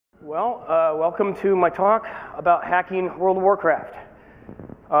Welcome to my talk about hacking World of Warcraft.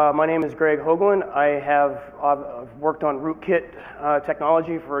 My name is Adv Hoglund. I've worked on rootkit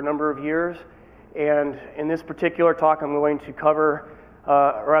technology for a number of years, and in this particular talk I'm going to cover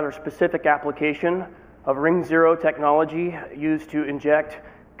a rather specific application of Ring 0 technology used to inject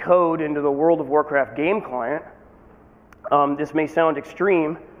code into the World of Warcraft game client. This may sound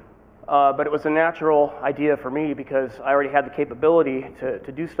extreme, but it was a natural idea for me because I already had the capability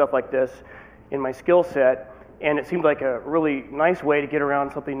to do stuff like this in my skill set, and it seemed like a really nice way to get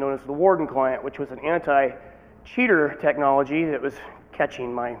around something known as the Warden client, which was an anti-cheater technology that was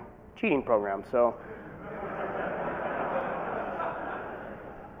catching my cheating program. So,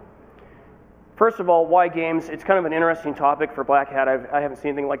 first of all, why games? It's kind of an interesting topic for BlackHat. I haven't seen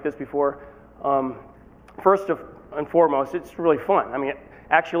anything like this before. First and foremost, it's really fun. I mean,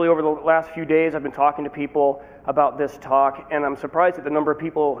 actually, over the last few days, I've been talking to people about this talk, and I'm surprised at the number of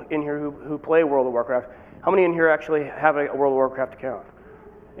people in here who play World of Warcraft. How many in here actually have a World of Warcraft account?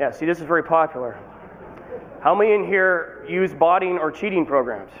 Yeah, see, this is very popular. How many in here use botting or cheating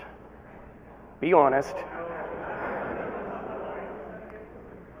programs? Be honest.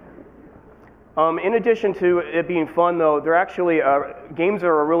 In addition to it being fun, though, they're actually games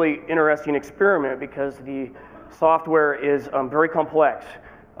are a really interesting experiment because the software is very complex.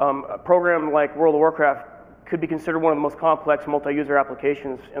 A program like World of Warcraft could be considered one of the most complex multi-user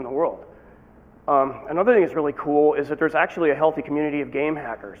applications in the world. Another thing that's really cool is that there's actually a healthy community of game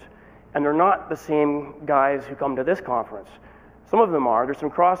hackers, and they're not the same guys who come to this conference. Some of them are, there's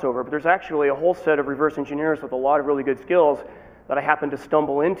some crossover, but there's actually a whole set of reverse engineers with a lot of really good skills that I happened to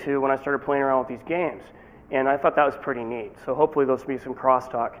stumble into when I started playing around with these games. And I thought that was pretty neat. So hopefully there'll be some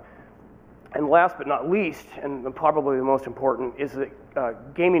crosstalk. And last but not least, and probably the most important, is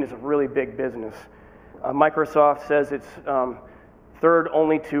that gaming is a really big business. Microsoft says it's third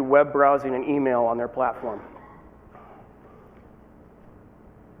only to web browsing and email on their platform.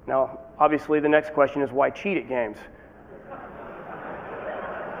 Now, obviously the next question is why cheat at games?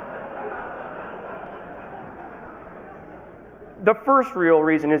 The first real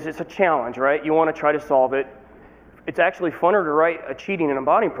reason is it's a challenge, right? You want to try to solve it. It's actually funner to write a cheating and a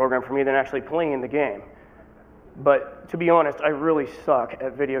botting program for me than actually playing the game. But to be honest, I really suck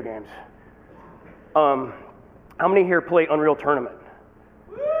at video games. How many here play Unreal Tournament?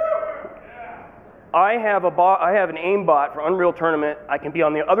 I have an aimbot for Unreal Tournament. I can be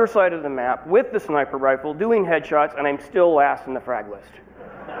on the other side of the map with the sniper rifle doing headshots, and I'm still last in the frag list.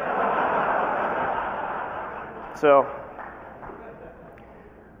 So.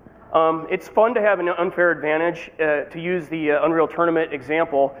 It's fun to have an unfair advantage. To use the Unreal Tournament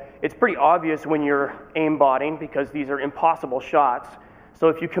example, it's pretty obvious when you're aimbotting because these are impossible shots. So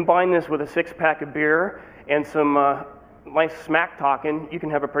if you combine this with a six-pack of beer and some nice smack talking, you can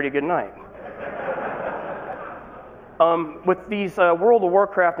have a pretty good night. With these World of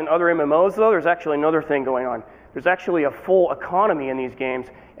Warcraft and other MMOs, though, there's actually another thing going on. There's actually a full economy in these games,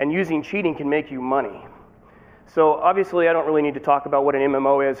 and using cheating can make you money. So obviously, I don't really need to talk about what an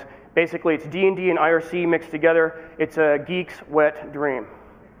MMO is. Basically, it's D&D and IRC mixed together. It's a geek's wet dream.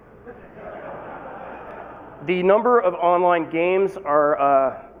 The number of online games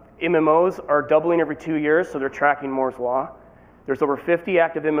MMOs are doubling every 2 years, so they're tracking Moore's Law. There's over 50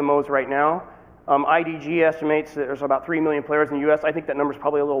 active MMOs right now. IDG estimates that there's about 3 million players in the US. I think that number's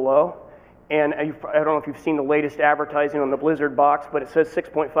probably a little low. And I don't know if you've seen the latest advertising on the Blizzard box, but it says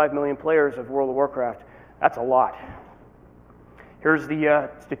 6.5 million players of World of Warcraft. That's a lot. Here's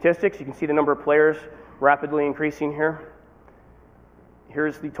the statistics. You can see the number of players rapidly increasing here.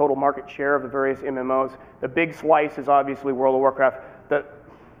 Here's the total market share of the various MMOs. The big slice is obviously World of Warcraft.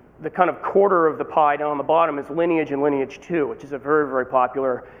 The kind of quarter of the pie down on the bottom is Lineage and Lineage 2, which is a very, very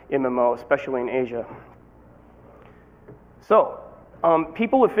popular MMO, especially in Asia. So,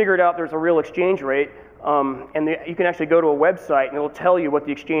 people have figured out there's a real exchange rate. You can actually go to a website and it'll tell you what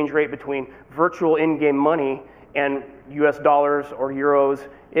the exchange rate between virtual in-game money and US dollars or euros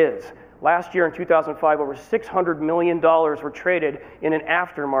is. Last year in 2005, over $600 million were traded in an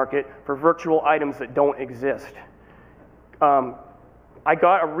aftermarket for virtual items that don't exist. I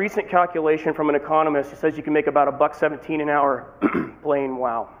got a recent calculation from an economist who says you can make about $1.17 an hour playing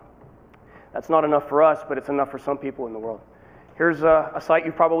WoW. That's not enough for us, but it's enough for some people in the world. Here's a site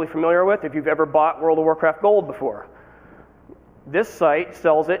you're probably familiar with if you've ever bought World of Warcraft Gold before. This site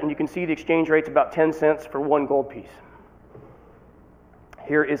sells it, and you can see the exchange rate's about 10 cents for one gold piece.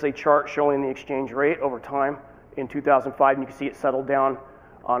 Here is a chart showing the exchange rate over time in 2005, and you can see it settled down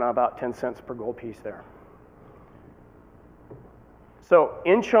on about 10 cents per gold piece there. So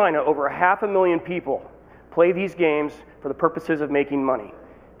in China, over 500,000 people play these games for the purposes of making money.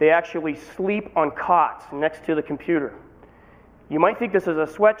 they actually sleep on cots next to the computer. You might think this is a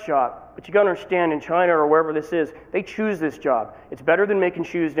sweatshop, but you gotta understand in China or wherever this is, they choose this job. It's better than making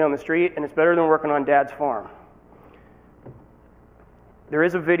shoes down the street, and it's better than working on Dad's farm. There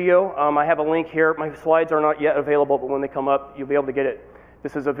is a video. I have a link here. My slides are not yet available, but when they come up, you'll be able to get it.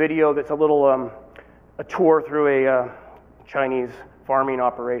 This is a video that's a little a tour through a Chinese farming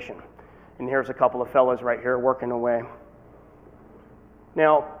operation. And here's a couple of fellas right here working away.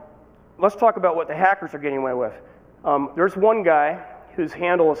 Now, let's talk about what the hackers are getting away with. There's one guy whose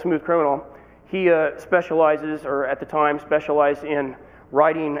handle is Smooth Criminal. He specializes, or at the time specialized in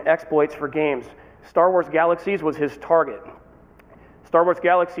writing exploits for games. Star Wars Galaxies was his target. Star Wars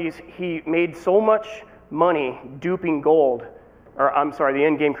Galaxies, he made so much money duping gold, or I'm sorry, the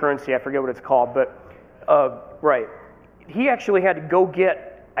in-game currency, I forget what it's called, but right. He actually had to go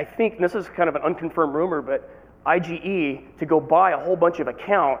get, I think, and this is kind of an unconfirmed rumor, but IGE to go buy a whole bunch of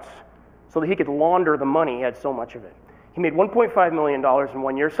accounts so that he could launder the money. He had so much of it. He made $1.5 million in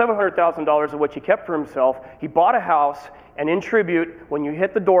 1 year, $700,000 of which he kept for himself. He bought a house, and in tribute, when you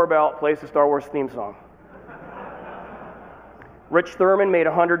hit the doorbell, it plays the Star Wars theme song. Rich Thurman made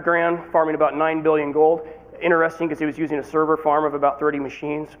 100 grand, farming about 9 billion gold. Interesting because he was using a server farm of about 30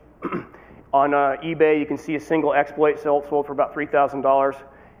 machines. On eBay, you can see a single exploit sold for about $3,000.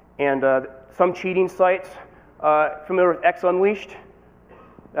 And some cheating sites, familiar with X Unleashed?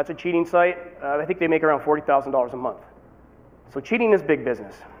 That's a cheating site. I think they make around $40,000 a month. So cheating is big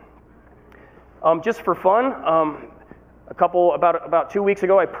business. Just for fun, about 2 weeks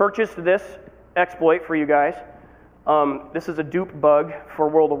ago, I purchased this exploit for you guys. This is a dupe bug for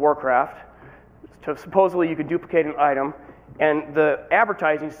World of Warcraft. So supposedly you could duplicate an item, and the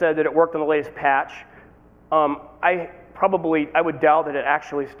advertising said that it worked on the latest patch. I would doubt that it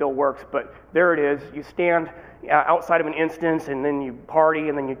actually still works, but there it is. You stand outside of an instance, and then you party,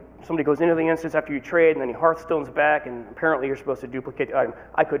 and then somebody goes into the instance after you trade, and then you Hearthstone's back, and apparently you're supposed to duplicate the item.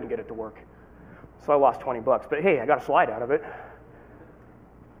 I couldn't get it to work, so I lost 20 bucks. But hey, I got a slide out of it.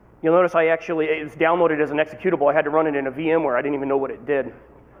 You'll notice it's downloaded as an executable. I had to run it in a VM where I didn't even know what it did.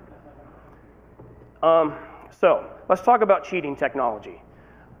 So let's talk about cheating technology.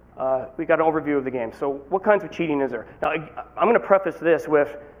 We got an overview of the game. So what kinds of cheating is there? Now, I'm going to preface this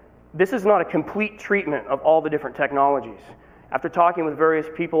with, this is not a complete treatment of all the different technologies. After talking with various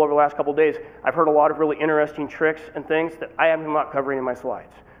people over the last couple of days, I've heard a lot of really interesting tricks and things that I am not covering in my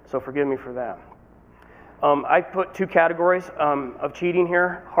slides. So forgive me for that. I put two categories of cheating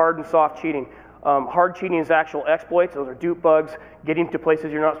here, hard and soft cheating. Hard cheating is actual exploits. Those are dupe bugs, getting to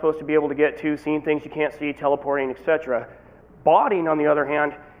places you're not supposed to be able to get to, seeing things you can't see, teleporting, etc. Botting, on the other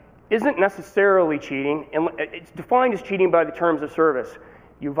hand, isn't necessarily cheating, and it's defined as cheating by the terms of service.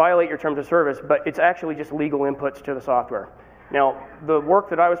 You violate your terms of service, but it's actually just legal inputs to the software. Now, the work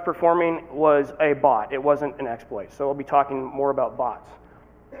that I was performing was a bot. It wasn't an exploit, so I'll be talking more about bots.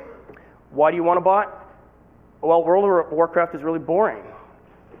 Why do you want a bot? Well, World of Warcraft is really boring.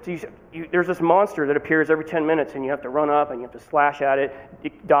 So there's this monster that appears every 10 minutes, and you have to run up, and you have to slash at it.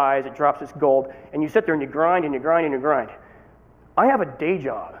 It dies, it drops its gold, and you sit there and you grind and you grind and you grind. I have a day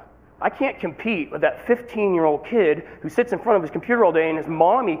job. I can't compete with that 15-year-old kid who sits in front of his computer all day and his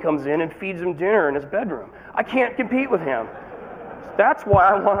mommy comes in and feeds him dinner in his bedroom. I can't compete with him. That's why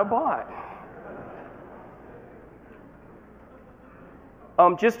I want a bot.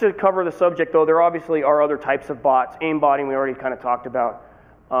 Just to cover the subject, though, there obviously are other types of bots. Aimbotting we already kind of talked about.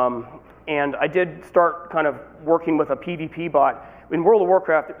 And I did start kind of working with a PvP bot. In World of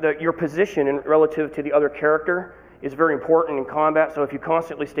Warcraft, your position relative to the other character is very important in combat, so if you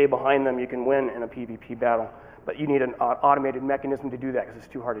constantly stay behind them, you can win in a PvP battle. But you need an automated mechanism to do that because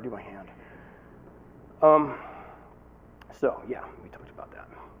it's too hard to do by hand. So yeah, we talked about that.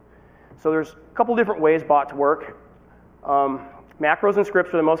 So there's a couple different ways bots work. Macros and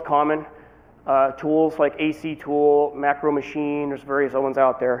scripts are the most common. Tools like AC Tool, Macro Machine, there's various other ones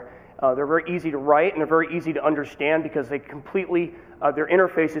out there. They're very easy to write and they're very easy to understand because they their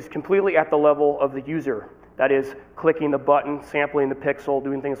interface is completely at the level of the user. That is, clicking the button, sampling the pixel,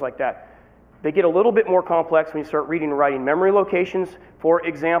 doing things like that. They get a little bit more complex when you start reading and writing memory locations. For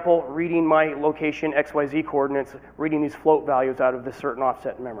example, reading my location XYZ coordinates, reading these float values out of this certain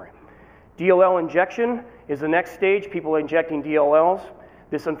offset in memory. DLL injection is the next stage, people injecting DLLs.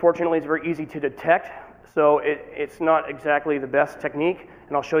 This, unfortunately, is very easy to detect, so it's not exactly the best technique,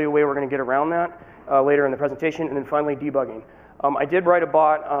 and I'll show you a way we're going to get around that later in the presentation. And then finally, debugging. I did write a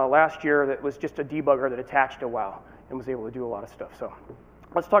bot last year that was just a debugger that attached a WoW and was able to do a lot of stuff. So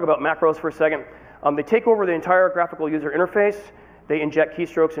let's talk about macros for a second. They take over the entire graphical user interface. They inject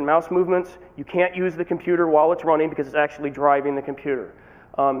keystrokes and mouse movements. You can't use the computer while it's running because it's actually driving the computer.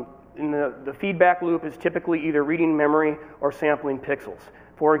 And the feedback loop is typically either reading memory or sampling pixels.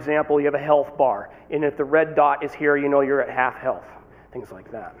 For example, you have a health bar, and if the red dot is here, you know you're at half health, things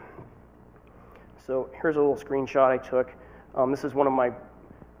like that. So here's a little screenshot I took. This is one of my,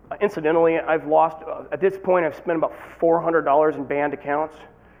 incidentally, I've lost, at this point I've spent about $400 in banned accounts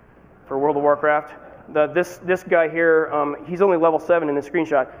for World of Warcraft. This guy here, he's only level 7 in this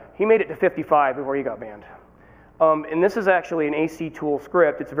screenshot. He made it to 55 before he got banned. And this is actually an AC tool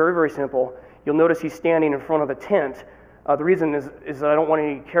script. It's very, very simple. You'll notice he's standing in front of a tent. The reason is that I don't want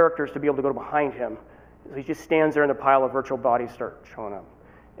any characters to be able to go behind him. He just stands there and a pile of virtual bodies start showing up.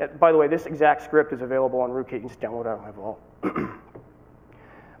 By the way, this exact script is available on Rootkit. You can just download it out of my vault.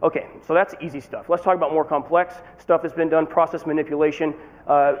 Okay, so that's easy stuff. Let's talk about more complex stuff that's been done, process manipulation.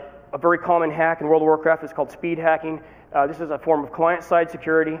 A very common hack in World of Warcraft is called speed hacking. This is a form of client-side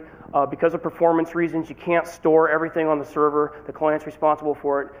security. Because of performance reasons, you can't store everything on the server. The client's responsible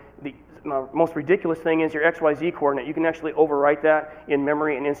for it. The most ridiculous thing is your XYZ coordinate. You can actually overwrite that in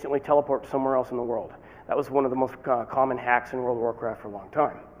memory and instantly teleport to somewhere else in the world. That was one of the most common hacks in World of Warcraft for a long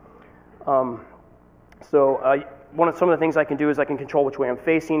time. Some of the things I can do is I can control which way I'm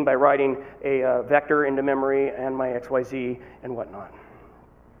facing by writing a vector into memory and my XYZ and whatnot.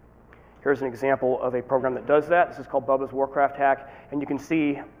 Here's an example of a program that does that. This is called Bubba's Warcraft hack, and you can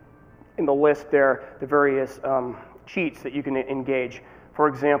see in the list there the various cheats that you can engage. For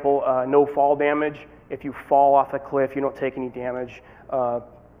example, no fall damage. If you fall off a cliff, you don't take any damage.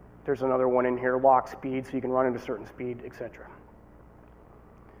 There's another one in here, lock speed, so you can run at a certain speed, etc.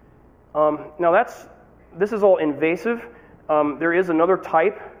 Now this is all invasive. There is another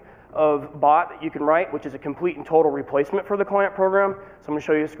type of bot that you can write, which is a complete and total replacement for the client program. So I'm going to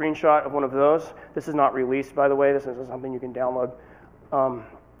show you a screenshot of one of those. This is not released, by the way. This is something you can download.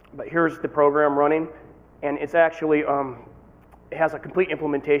 But here's the program running, and it's actually, it has a complete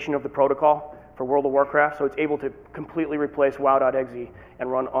implementation of the protocol for World of Warcraft, so it's able to completely replace WoW.exe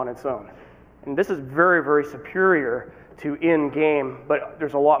and run on its own. And this is very, very superior to in-game, but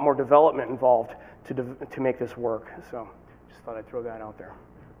there's a lot more development involved to make this work. So just thought I'd throw that out there.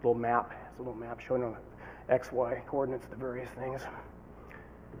 Little map, it's a little map showing the X, Y coordinates of the various things.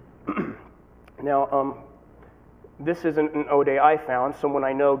 Now, this isn't an ODE I found. Someone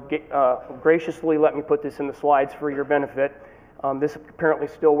I know graciously let me put this in the slides for your benefit. This apparently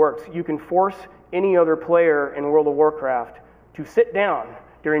still works. You can force any other player in World of Warcraft to sit down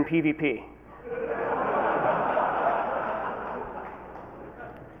during PvP.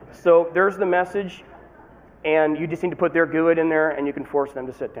 So there's the message, and you just need to put their GUID in there, and you can force them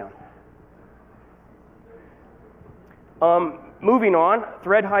to sit down. Moving on,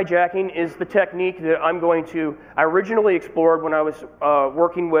 thread hijacking is the technique that I originally explored when I was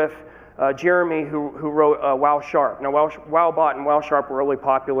working with Jeremy, who wrote WoW Sharp. Now, WoWBot and WoW Sharp were a really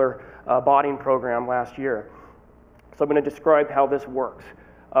popular botting program last year. So I'm going to describe how this works.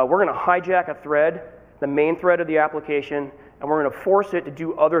 We're going to hijack a thread, the main thread of the application, and we're going to force it to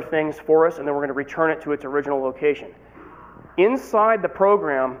do other things for us, and then we're going to return it to its original location. Inside the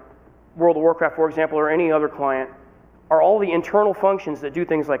program, World of Warcraft, for example, or any other client, are all the internal functions that do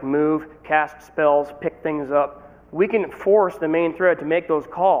things like move, cast spells, pick things up. We can force the main thread to make those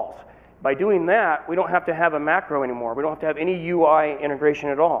calls. By doing that, we don't have to have a macro anymore. We don't have to have any UI integration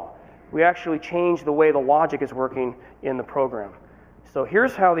at all. We actually change the way the logic is working in the program. So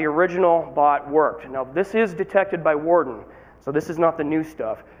here's how the original bot worked. Now, this is detected by Warden, so this is not the new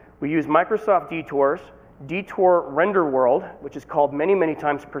stuff. We use Microsoft detours, detour render world, which is called many, many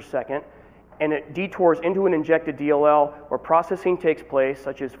times per second, and it detours into an injected DLL where processing takes place,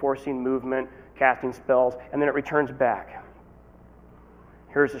 such as forcing movement, casting spells, and then it returns back.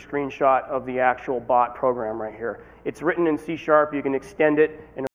 Here's a screenshot of the actual bot program right here. It's written in C#. You can extend it and